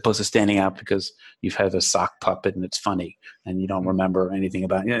reason, as opposed to standing out because you've had a sock puppet and it's funny and you don't remember anything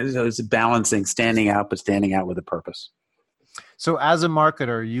about it. So it's balancing standing out, but standing out with a purpose. So as a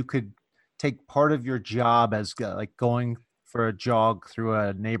marketer, you could take part of your job as like going for a jog through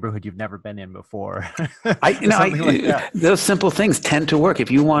a neighborhood you've never been in before. Those simple things tend to work. If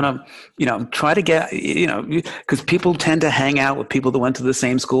you want to, try to get, because people tend to hang out with people that went to the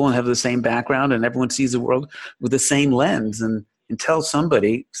same school and have the same background, and everyone sees the world with the same lens. And until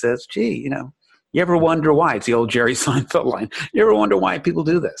somebody says, gee, you ever wonder why? It's the old Jerry Seinfeld line. You ever wonder why people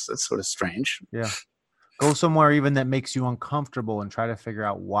do this? That's sort of strange. Yeah. Go somewhere even that makes you uncomfortable and try to figure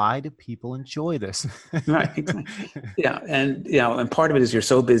out, why do people enjoy this? Right. Exactly. Yeah. And, and part of it is you're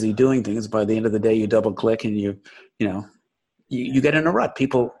so busy doing things, by the end of the day, you double click and you get in a rut.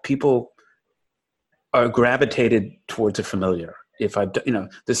 People are gravitated towards a familiar. If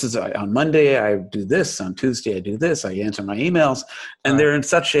this is on Monday, I do this. On Tuesday, I do this. I answer my emails. And they're in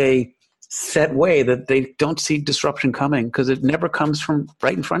such a set way that they don't see disruption coming, because it never comes from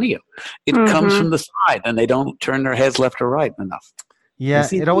right in front of you. It comes from the side, and they don't turn their heads left or right enough. Yeah,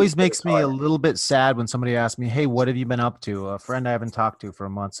 it always makes me a little bit sad when somebody asks me, hey, what have you been up to? A friend I haven't talked to for a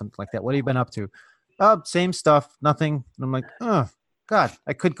month, something like that. What have you been up to? Same stuff, nothing. And I'm like, oh, God,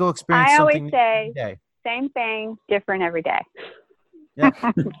 I could go experience something. I always say, same thing, different every day. Yeah.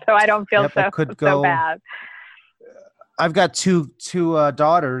 So I don't feel so bad. I've got two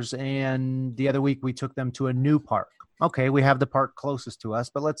daughters, and the other week we took them to a new park. Okay, we have the park closest to us,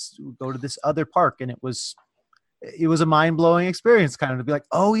 but let's go to this other park. And it was a mind-blowing experience, kind of to be like,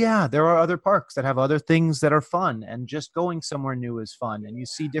 oh yeah, there are other parks that have other things that are fun, and just going somewhere new is fun. And you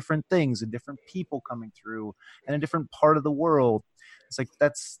see different things and different people coming through and a different part of the world. It's like,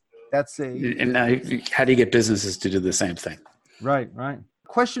 and now, how do you get businesses to do the same thing? Right.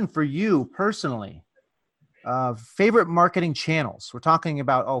 Question for you personally. Favorite marketing channels. We're talking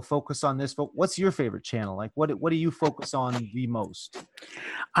about, focus on this. But what's your favorite channel? Like, what do you focus on the most?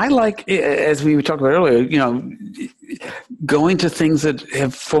 I like, as we talked about earlier, going to things that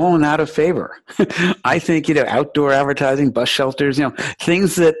have fallen out of favor. I think, outdoor advertising, bus shelters,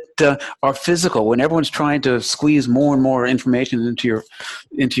 things that are physical. When everyone's trying to squeeze more and more information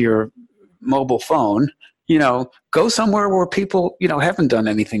into your mobile phone, go somewhere where people, haven't done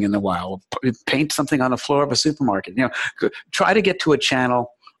anything in a while. Paint something on the floor of a supermarket. Try to get to a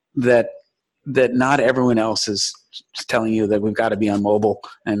channel that not everyone else is telling you that we've got to be on mobile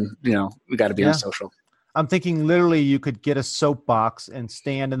and, we got to be on social. I'm thinking literally you could get a soapbox and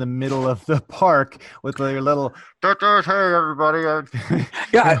stand in the middle of the park with your little, hey, everybody.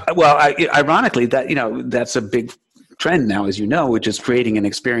 Yeah. Ironically, that, that's a big trend now, as you know, which is creating an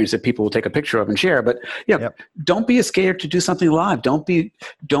experience that people will take a picture of and share. But don't be scared to do something live.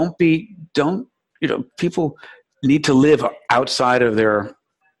 People need to live outside of their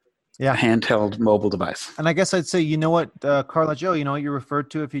handheld mobile device. And I guess I'd say, you know what, Carla Joe, you know what you're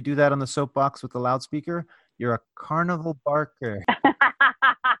referred to if you do that on the soapbox with the loudspeaker? You're a carnival barker.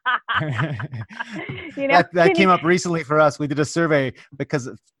 That came up recently for us. We did a survey because,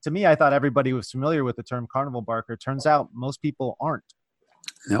 to me, I thought everybody was familiar with the term carnival barker. Turns out most people aren't.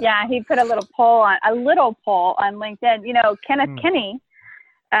 Nope. Yeah, he put a little poll on LinkedIn. Kenneth Kinney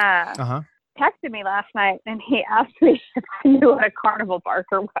texted me last night, and he asked me if I knew what a carnival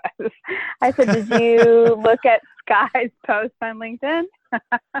barker was. I said, "Did you look at Sky's post on LinkedIn?"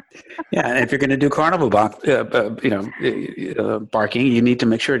 Yeah, and if you're going to do carnival barking, you need to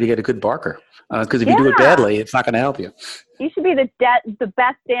make sure to get a good barker, because if you do it badly, it's not going to help you. You should be the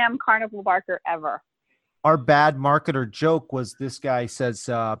best damn carnival barker ever. Our bad marketer joke was, this guy says,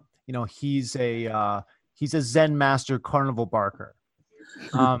 he's a Zen master carnival barker.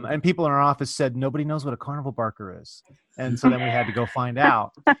 And people in our office said, nobody knows what a carnival barker is. And so then we had to go find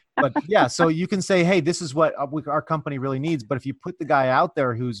out. But yeah, so you can say, hey, this is what our company really needs. But if you put the guy out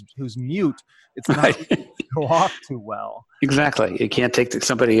there who's mute, it's not going to go off too well. Exactly. You can't take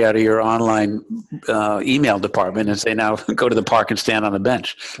somebody out of your online email department and say, now go to the park and stand on the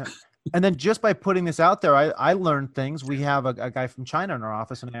bench. Yeah. And then just by putting this out there, I learned things. We have a guy from China in our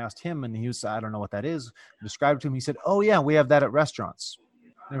office, and I asked him, and he was, I don't know what that is. I described it to him. He said, oh, yeah, we have that at restaurants.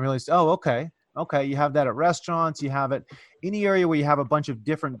 And I realized, oh, okay, you have that at restaurants. You have it any area where you have a bunch of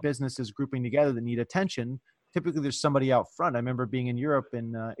different businesses grouping together that need attention. Typically, there's somebody out front. I remember being in Europe,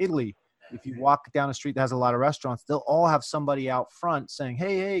 in Italy. If you walk down a street that has a lot of restaurants, they'll all have somebody out front saying,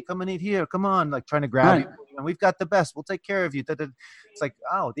 hey, come and eat here. Come on, like trying to grab you. And we've got the best. We'll take care of you. It's like,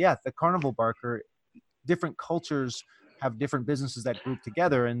 oh, yeah, the carnival barker, different cultures have different businesses that group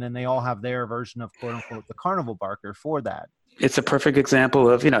together, and then they all have their version of, quote unquote, the carnival barker for that. It's a perfect example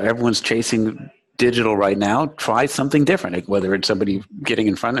of, everyone's chasing digital right now. Try something different, like whether it's somebody getting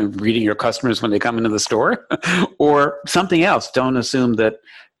in front and reading your customers when they come into the store or something else. Don't assume that,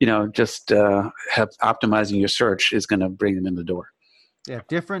 just optimizing your search is going to bring them in the door. Yeah,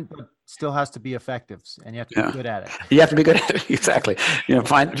 different, but still has to be effective, and you have to be good at it. You have to be good at it. Exactly.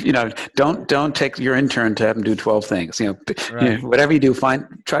 Don't take your intern to have them do 12 things. Whatever you do,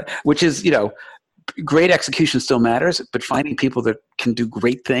 try, which is, great execution still matters, but finding people that can do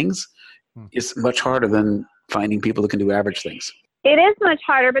great things is much harder than finding people that can do average things. It is much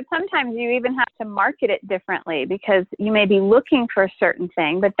harder, but sometimes you even have to market it differently because you may be looking for a certain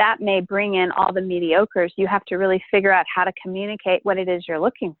thing, but that may bring in all the mediocres. You have to really figure out how to communicate what it is you're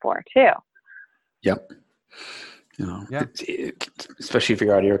looking for too. Yep. Especially if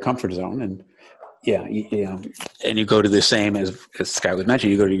you're out of your comfort zone, and and you go to the same, as Scott was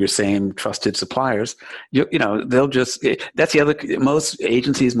mentioning, you go to your same trusted suppliers. They'll just, that's the other, most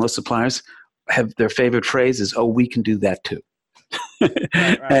agencies, most suppliers have their favorite phrase is, "Oh, we can do that too."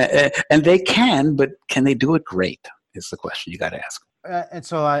 Right. And they can, but can they do it great is the question you got to ask. And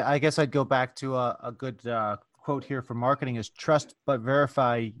so I guess I'd go back to a good quote here for marketing is trust but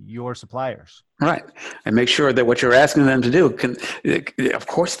verify your suppliers. Right. And make sure that what you're asking them to do of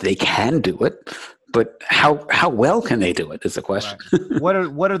course they can do it, but how well can they do it is the question.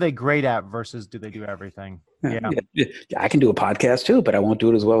 Right. What are they great at versus do they do everything? Yeah. I can do a podcast too, but I won't do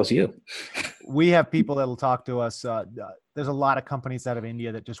it as well as you. We have people that'll talk to us. There's a lot of companies out of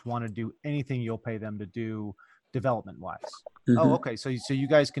India that just want to do anything you'll pay them to do development wise. Mm-hmm. Oh, okay. So you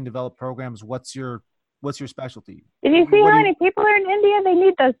guys can develop programs. What's your specialty? Did you see how many people are in India? They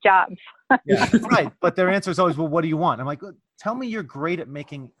need those jobs. Yeah, right. But their answer is always, well, what do you want? I'm like, tell me you're great at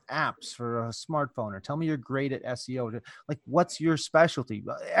making apps for a smartphone, or tell me you're great at SEO. Like, what's your specialty?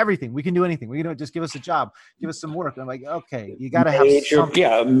 Everything. We can do anything. We can just give us a job, give us some work. I'm like, okay, you got to have something.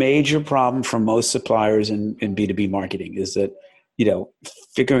 Yeah, a major problem for most suppliers in B2B marketing is that,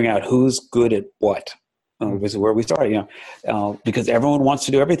 figuring out who's good at what. This is where we started, because everyone wants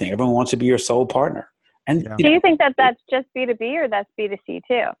to do everything. Everyone wants to be your sole partner. And do you think that that's just B2B or that's B2C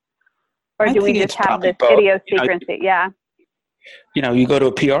too? Or do we just have this idiosyncrasy? You go to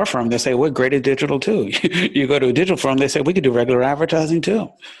a PR firm, they say, we're great at digital too. You go to a digital firm, they say, we could do regular advertising too.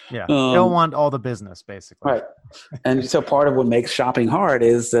 Yeah, they don't want all the business, basically. Right. And so part of what makes shopping hard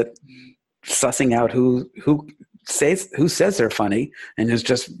is that sussing out who says they're funny and who's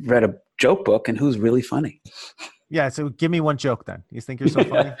just read a joke book and who's really funny. Yeah, so give me one joke then. You think you're so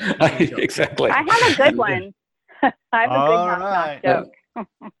funny? Exactly. I have a good one. I have a good knock joke.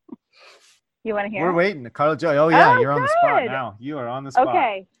 You want to hear? We're waiting. Carla Joy. Oh, yeah, you're on the spot now. You are on the spot.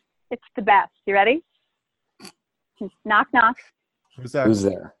 Okay. It's the best. You ready? Knock, knock. Who's there? Who's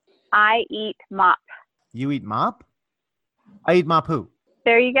there? I eat mop. You eat mop? I eat mop who?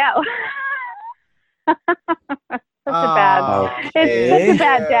 There you go. It's such a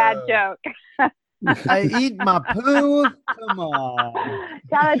bad dad joke. I eat my poo. Come on.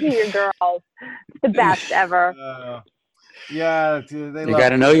 Shout out to your girls. It's the best ever. Yeah, you got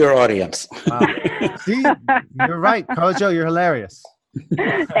to know your audience. See, you're right, Carla Jo. You're hilarious.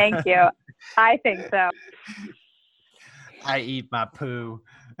 Thank you. I think so. I eat my poo.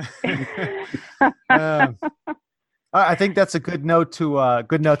 I think that's a good note to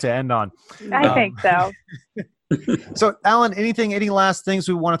end on. I think so. So, Alan, any last things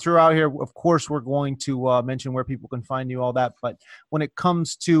we want to throw out here? Of course, we're going to mention where people can find you, all that. But when it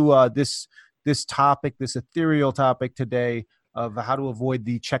comes to this topic, this ethereal topic today of how to avoid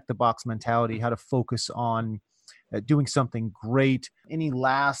the check the box mentality, how to focus on doing something great, any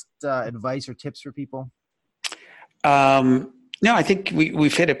last advice or tips for people? No, I think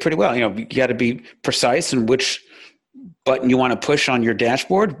we've hit it pretty well. You got to be precise in which button you want to push on your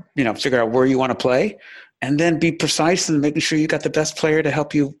dashboard. Figure out where you want to play. And then be precise in making sure you got the best player to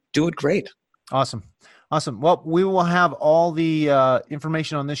help you do it great. Awesome. Well, we will have all the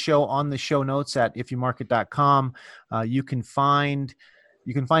information on this show on the show notes at ifyoumarket.com. You can find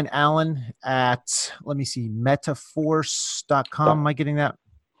Alan at, let me see, metaforce.com. Am I getting that?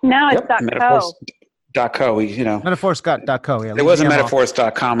 No, it's .co. .co, Metaforce.co. Yeah, there was a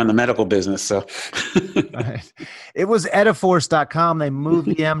Metaforce.com in the medical business, so. Right. It was Ediforce.com. They moved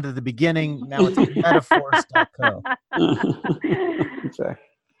the M to the beginning. Now it's Metaforce.co. Exactly.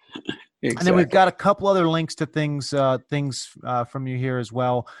 And then we've got a couple other links to things from you here as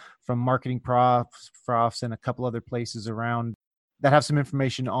well, from Marketing Profs and a couple other places around that have some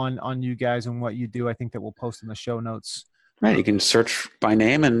information on you guys and what you do. I think that we'll post in the show notes. Right. You can search by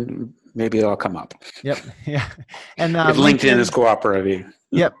name and maybe it'll come up. Yep. Yeah. And if LinkedIn is cooperative.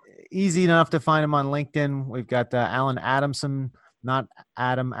 Yep. Easy enough to find him on LinkedIn. We've got Alan Adamson, not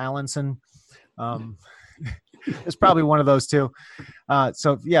Adam Allenson. It's probably one of those two.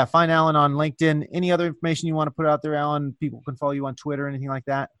 So yeah, find Alan on LinkedIn. Any other information you want to put out there, Alan? People can follow you on Twitter, anything like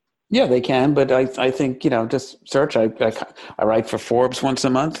that? Yeah, they can, but I think, just search. I write for Forbes once a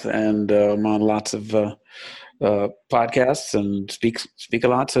month, and I'm on lots of podcasts and speak a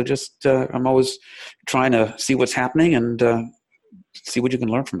lot. So just I'm always trying to see what's happening and see what you can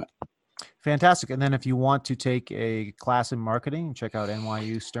learn from it. Fantastic. And then if you want to take a class in marketing, check out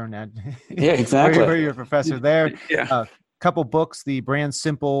NYU Stern Ed. Yeah, exactly. where you're a professor there. Yeah. Couple books, the Brand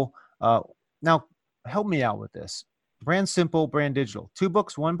Simple. Now, help me out with this. Brand Simple, Brand Digital. 2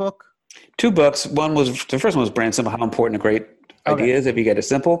 books, 1 book? 2 books. The first one was Brand Simple, how important a great idea is if you get it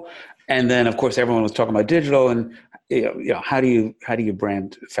simple. And then, of course, everyone was talking about digital and how do you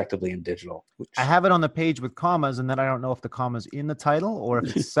brand effectively in digital? I have it on the page with commas, and then I don't know if the comma's in the title or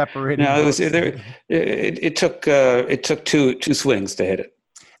if it's separated. No, it took two swings to hit it.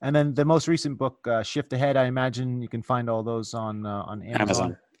 And then the most recent book, Shift Ahead, I imagine you can find all those on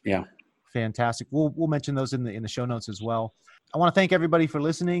Amazon. Yeah. Fantastic. We'll mention those in the show notes as well. I want to thank everybody for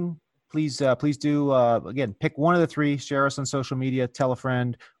listening. Please do again, pick one of the 3, share us on social media, tell a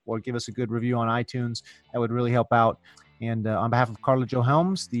friend, or give us a good review on iTunes. That would really help out. And on behalf of Carla Jo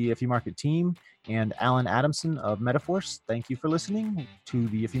Helms, the If You Market team, and Alan Adamson of Metaforce, thank you for listening to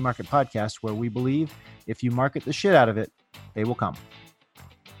the If You Market podcast, where we believe if you market the shit out of it, they will come.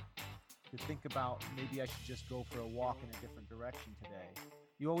 To think about, maybe I should just go for a walk in a different direction today.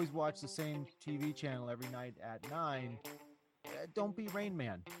 You always watch the same TV channel every night at 9. Don't be Rain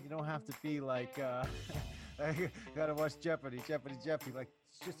Man. You don't have to be like, I gotta watch Jeopardy. Like,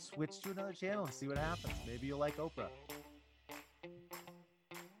 just switch to another channel and see what happens. Maybe you'll like Oprah.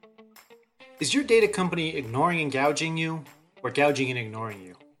 Is your data company ignoring and gouging you, or gouging and ignoring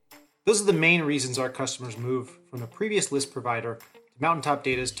you? Those are the main reasons our customers move from the previous list provider to Mountaintop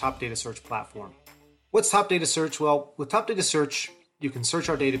Data's Top Data Search platform. What's Top Data Search? Well, with Top Data Search, you can search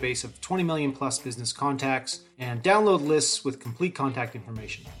our database of 20 million plus business contacts and download lists with complete contact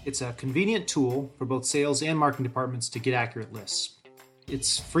information. It's a convenient tool for both sales and marketing departments to get accurate lists.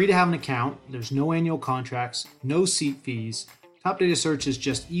 It's free to have an account. There's no annual contracts, no seat fees. Top Data Search is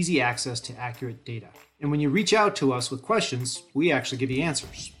just easy access to accurate data. And when you reach out to us with questions, we actually give you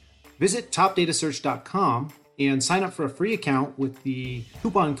answers. Visit topdatasearch.com and sign up for a free account with the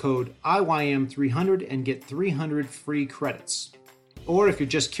coupon code IYM300 and get 300 free credits. Or if you're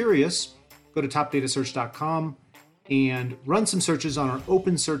just curious, go to topdatasearch.com and run some searches on our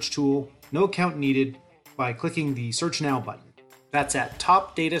open search tool, no account needed, by clicking the Search Now button. That's at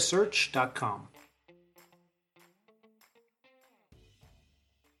topdatasearch.com.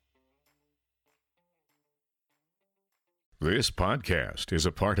 This podcast is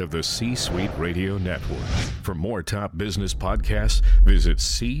a part of the C-Suite Radio Network. For more top business podcasts, visit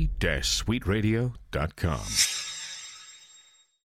c-suiteradio.com.